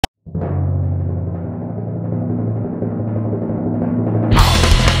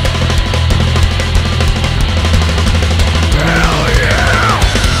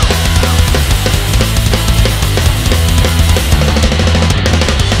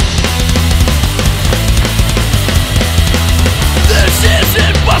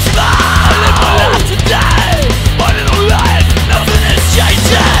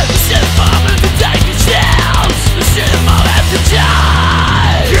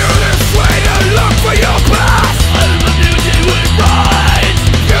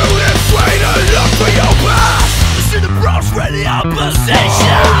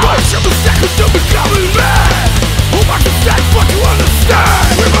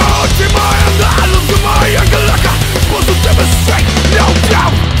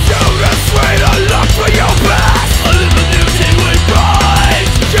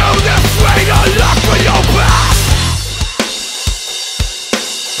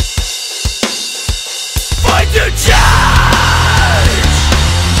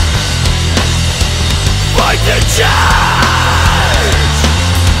change.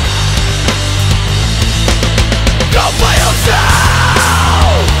 Go by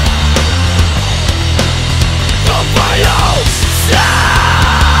yourself. Go by yourself.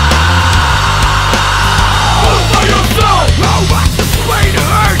 Go by yourself. How much the pain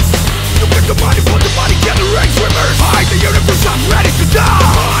hurts. You get the money for the body, get the rage reverse. Hide the universe, I'm ready to die.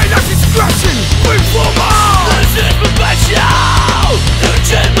 My life is crashing, we fall out. This is perfection, to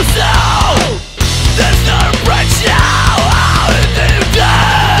change myself. There's no pressure, how did you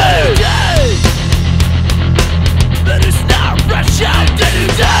die? There is no pressure, how did you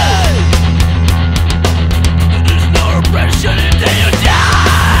die? There is no pressure, until you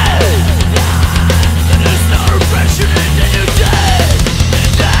die. There is no pressure, until you die.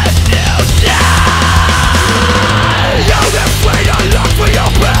 Yo, that's way to look for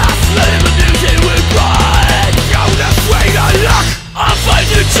your past. Live a new day with pride. Yo, that's way to look. I'm fight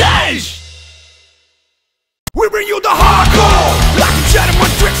to change. We bring you the hardcore. Like a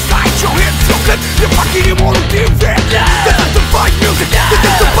gentleman trick slide. Your head broken. You're fucking immortal defense. This is the fight music. This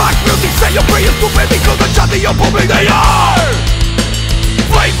is the fight music. Say your prayers to me because the shot that you're pumping. They are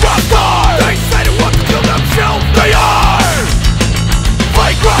fake rockstar. They say they want to kill themselves. They are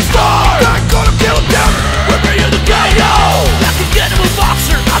fake rockstar. I'm gonna kill them. We bring you the KO. Like a Cannibal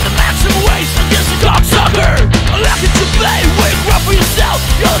Boxeur on the maximum waste against a cocksucker. Like it to play, wait up for yourself.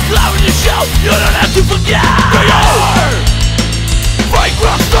 You're the clown in the show. You don't have to forget. They are fake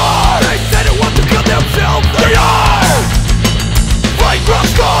rockstar. They say they want to kill themselves. They are fake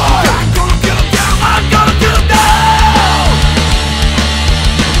rockstar. I'm gonna kill them down. I'm gonna kill them down.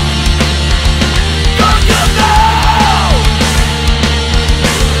 Gonna kill them down.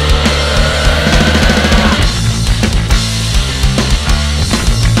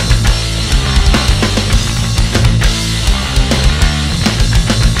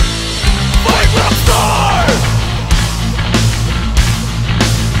 Fake rockstar.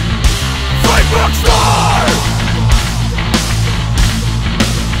 Fake rockstar.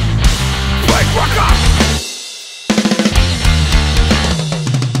 Fake rocker.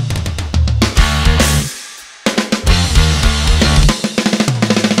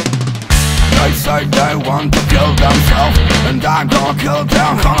 They say they want to kill themselves, and I'm gonna kill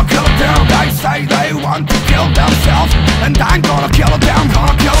them, gonna kill them. They say they want to kill themselves, and I'm gonna kill them,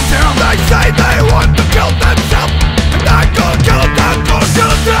 gonna kill them. They say they want to kill themselves, and I'm gonna kill them, gonna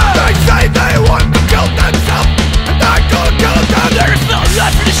kill them. They say they want to kill themselves, and I'm gonna kill them. There is no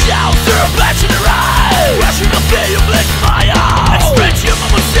life in the shout, they're a flash in the eye. Rushing up there, you blink my eye. I stretch your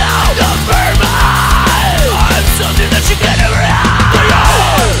mama's down, don't burn my eye. I'm something that you can never hide. They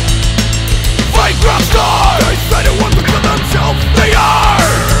are fake rockstar. They say they want to kill themselves. They are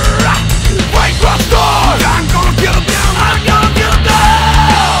fake rockstar. I'm gonna kill them down. I'm gonna kill them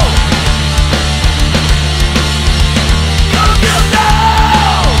down. Gonna kill them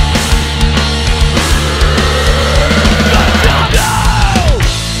down. Gonna kill them down.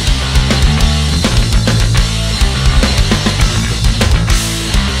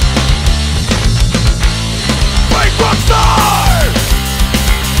 Fake rockstar.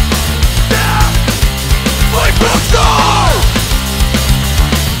 Fake rockstar!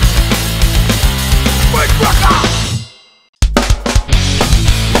 Fake rocker!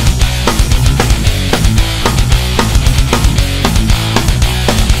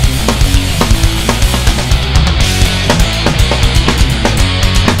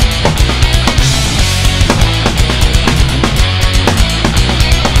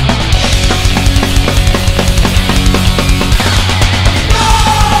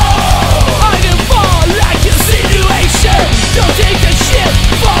 Don't take that shit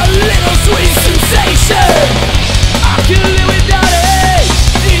for a little sweet sensation. I can live without it.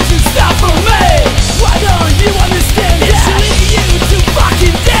 It's a stop for me. Why don't you understand that? It's leading you to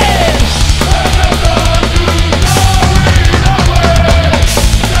fucking dead.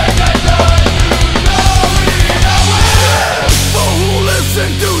 For who listen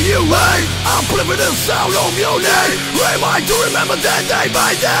to you, hey? I'm flipping the sound of your name. Remind to remember that day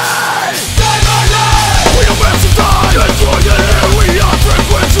by day. Day by day. We don't waste the time. Destroy the air, we are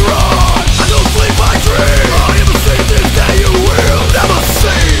frequency run. I don't sleep, I dream. I never see this day, you will never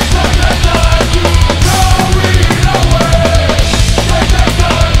see. Take that time to throw it away. Take that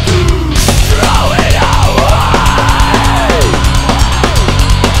time to throw it away.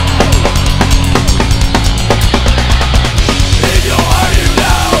 In your heart you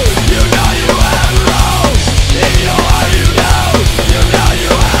know you have wrong. In your heart you know you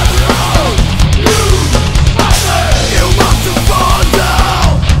have wrong.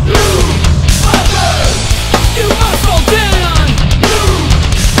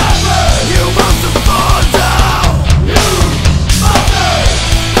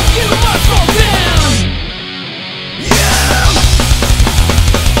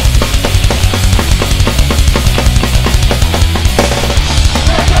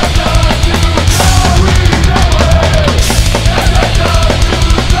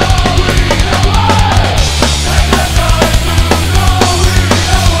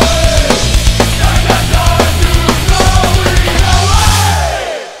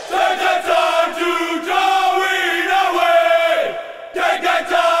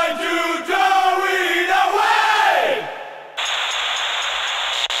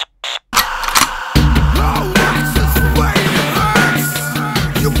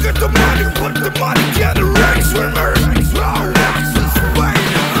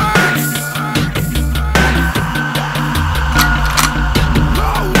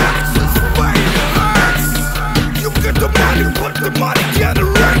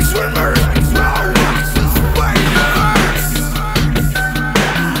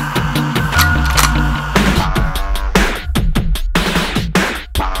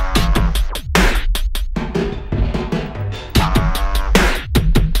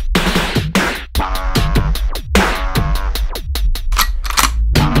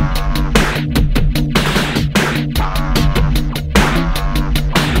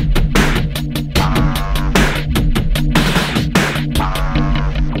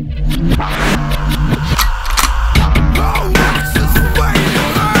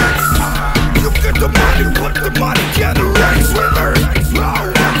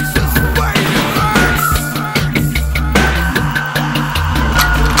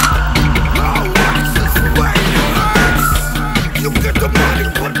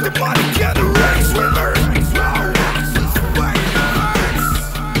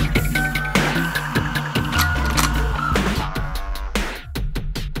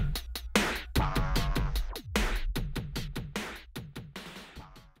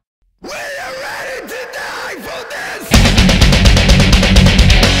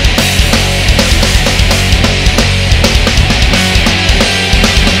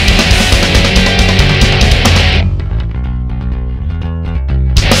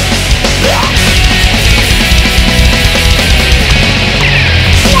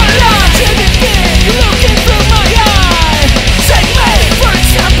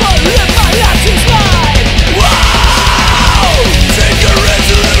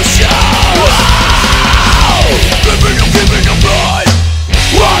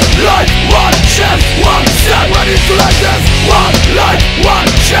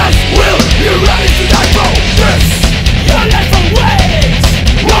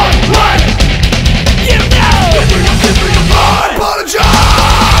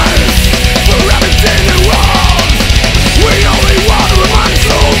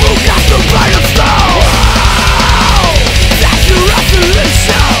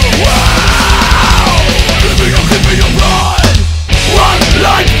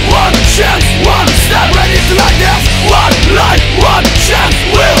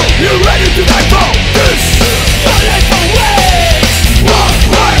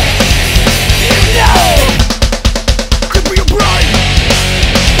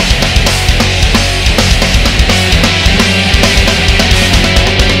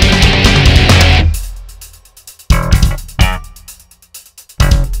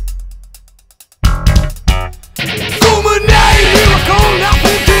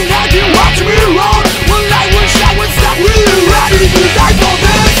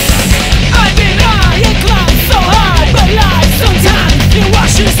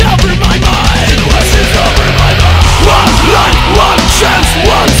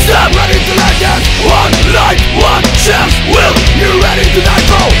 chance. Will you ready to die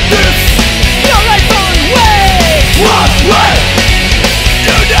for this? Your life on way. What way?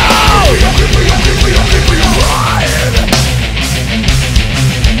 You know.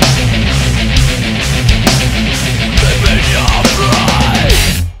 Live in your pride.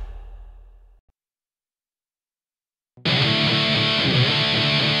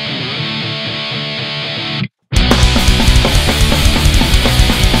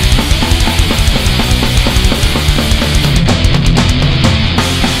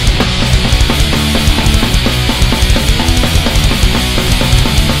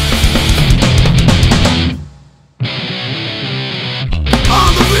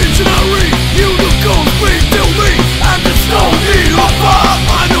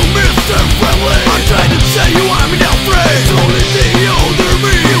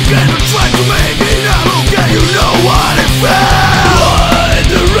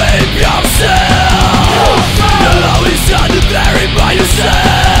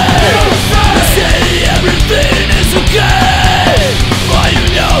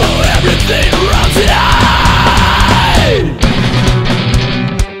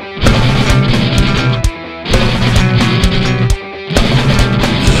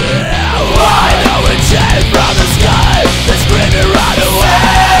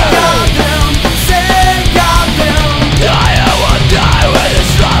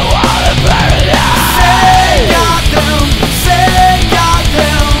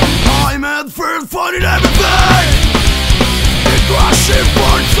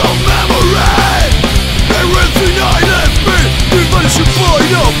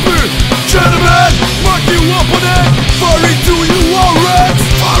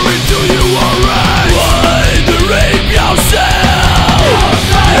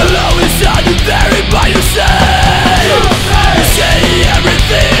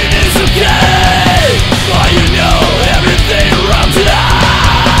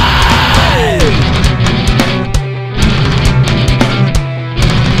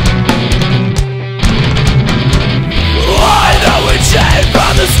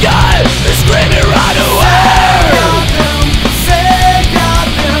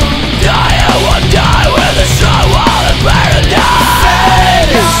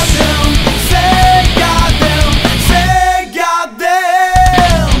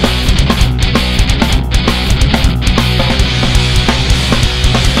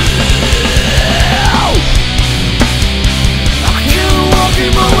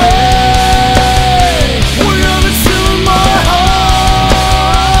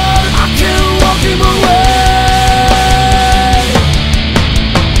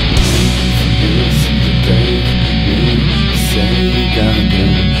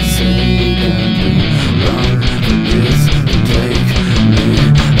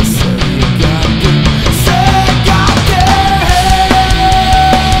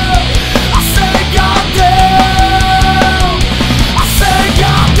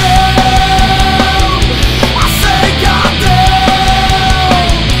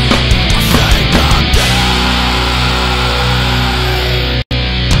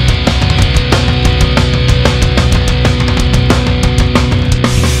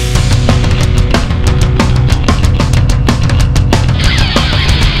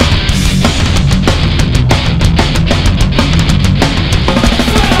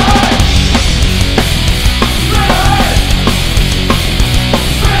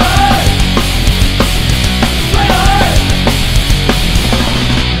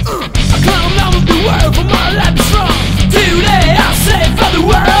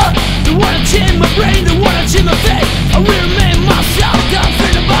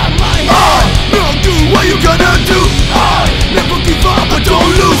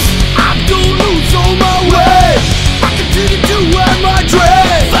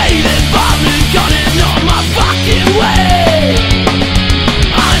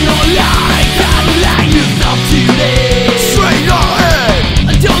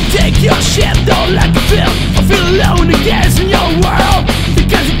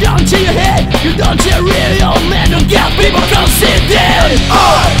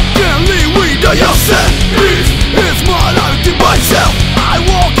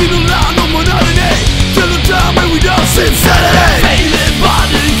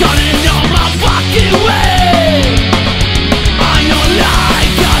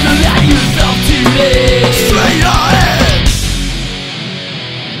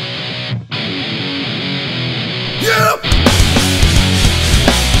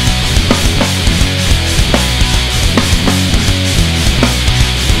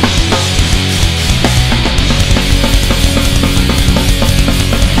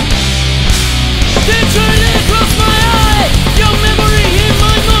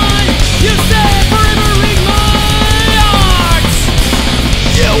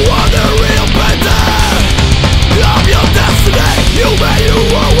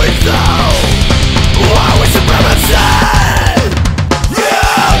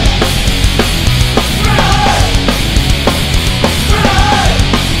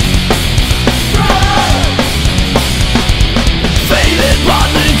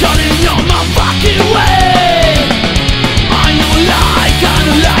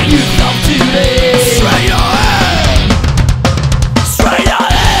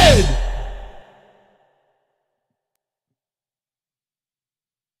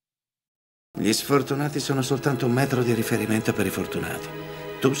 Gli sfortunati sono soltanto un metro di riferimento per i fortunati.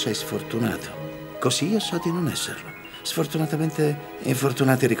 Tu sei sfortunato, così io so di non esserlo. Sfortunatamente, i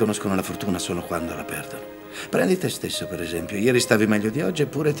fortunati riconoscono la fortuna solo quando la perdono. Prendi te stesso, per esempio. Ieri stavi meglio di oggi,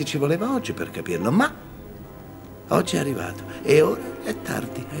 eppure ti ci voleva oggi per capirlo. Ma oggi è arrivato e ora è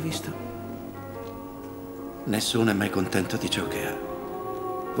tardi, hai visto? Nessuno è mai contento di ciò che ha.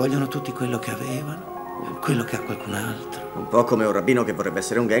 Vogliono tutti quello che avevano, quello che ha qualcun altro. Un po' come un rabbino che vorrebbe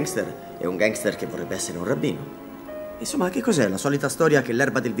essere un gangster e un gangster che vorrebbe essere un rabbino. Insomma, che cos'è? La solita storia che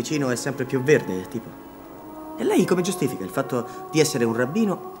l'erba del vicino è sempre più verde, tipo? E lei come giustifica il fatto di essere un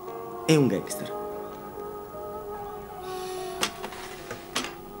rabbino e un gangster?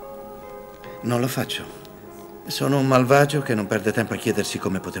 Non lo faccio. Sono un malvagio che non perde tempo a chiedersi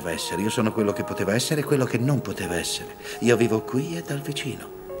come poteva essere. Io sono quello che poteva essere e quello che non poteva essere. Io vivo qui e dal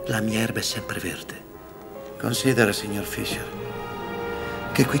vicino. La mia erba è sempre verde. Considera, signor Fisher,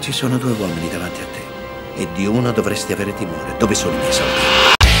 che qui ci sono 2 uomini davanti a te e di uno dovresti avere timore. Dove sono i miei soldi?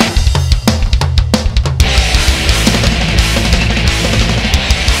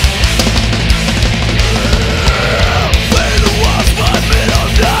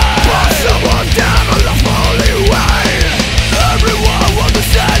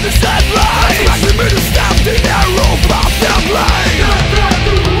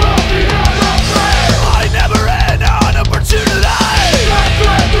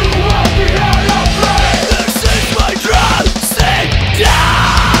 This is my drug, sit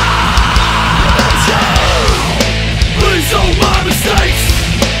down!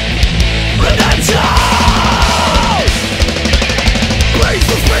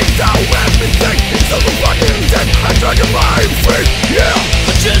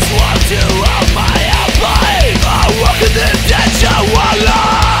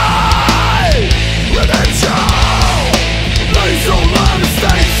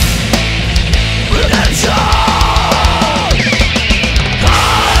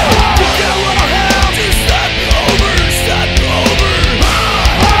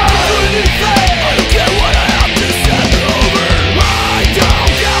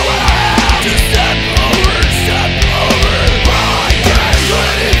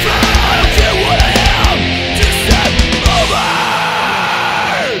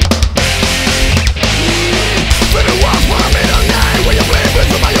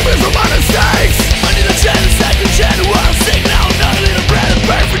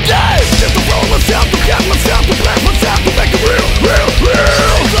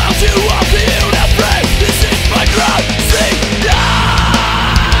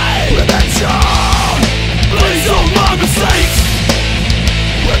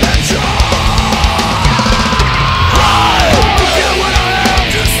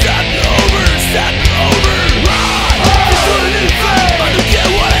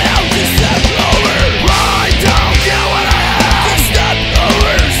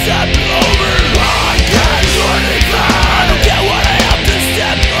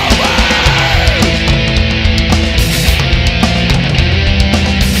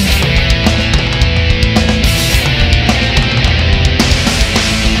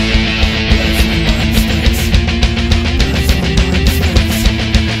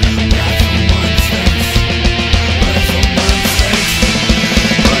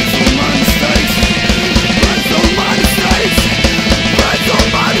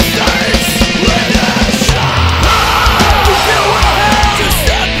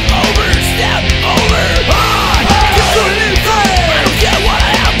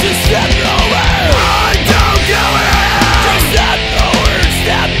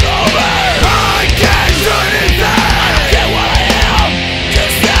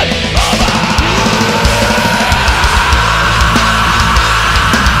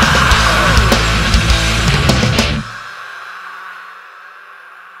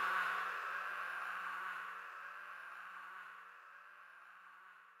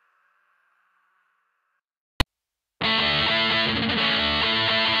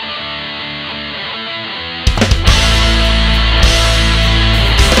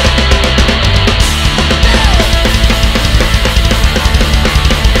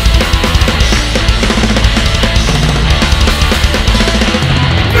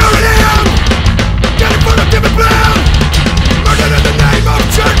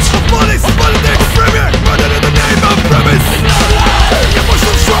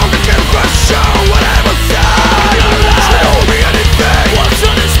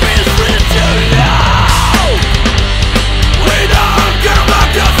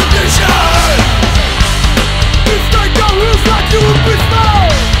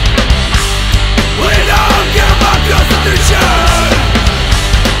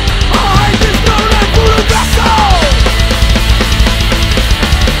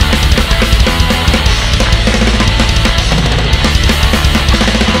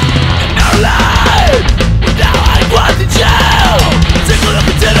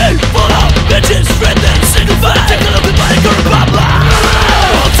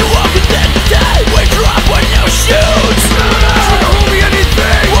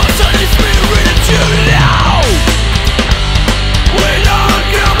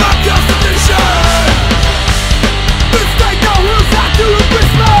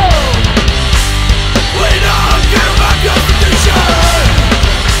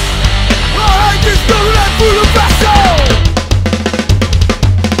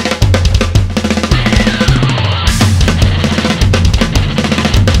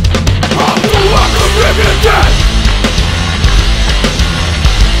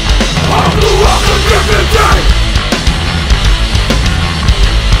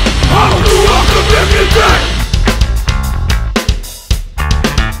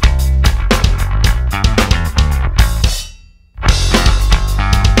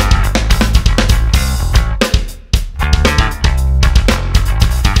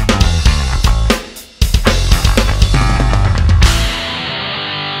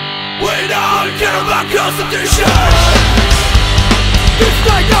 our Constitution.